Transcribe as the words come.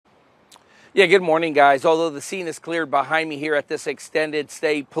Yeah, good morning, guys. Although the scene is cleared behind me here at this extended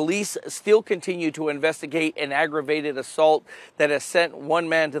stay, police still continue to investigate an aggravated assault that has sent one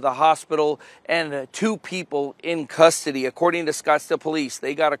man to the hospital and two people in custody. According to Scottsdale police,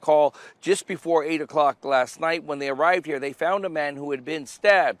 they got a call just before 8 o'clock last night. When they arrived here, they found a man who had been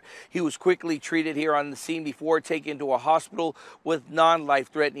stabbed. He was quickly treated here on the scene before taken to a hospital with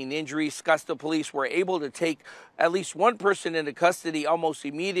non-life-threatening injuries. Scottsdale police were able to take at least one person into custody almost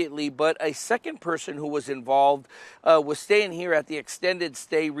immediately, but a second person who was involved was staying here at the extended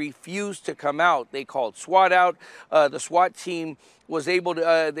stay, refused to come out. They called SWAT out. The SWAT team was able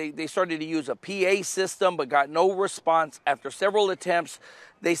to, they started to use a PA system, but got no response. After several attempts,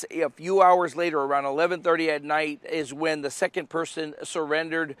 they say a few hours later, around 11:30 at night, is when the second person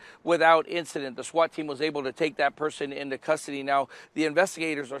surrendered without incident. The SWAT team was able to take that person into custody. Now, the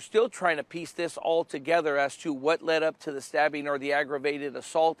investigators are still trying to piece this all together as to what led up to the stabbing or the aggravated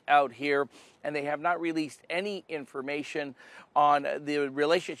assault out here, and they have not released any information on the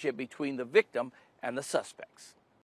relationship between the victim and the suspects.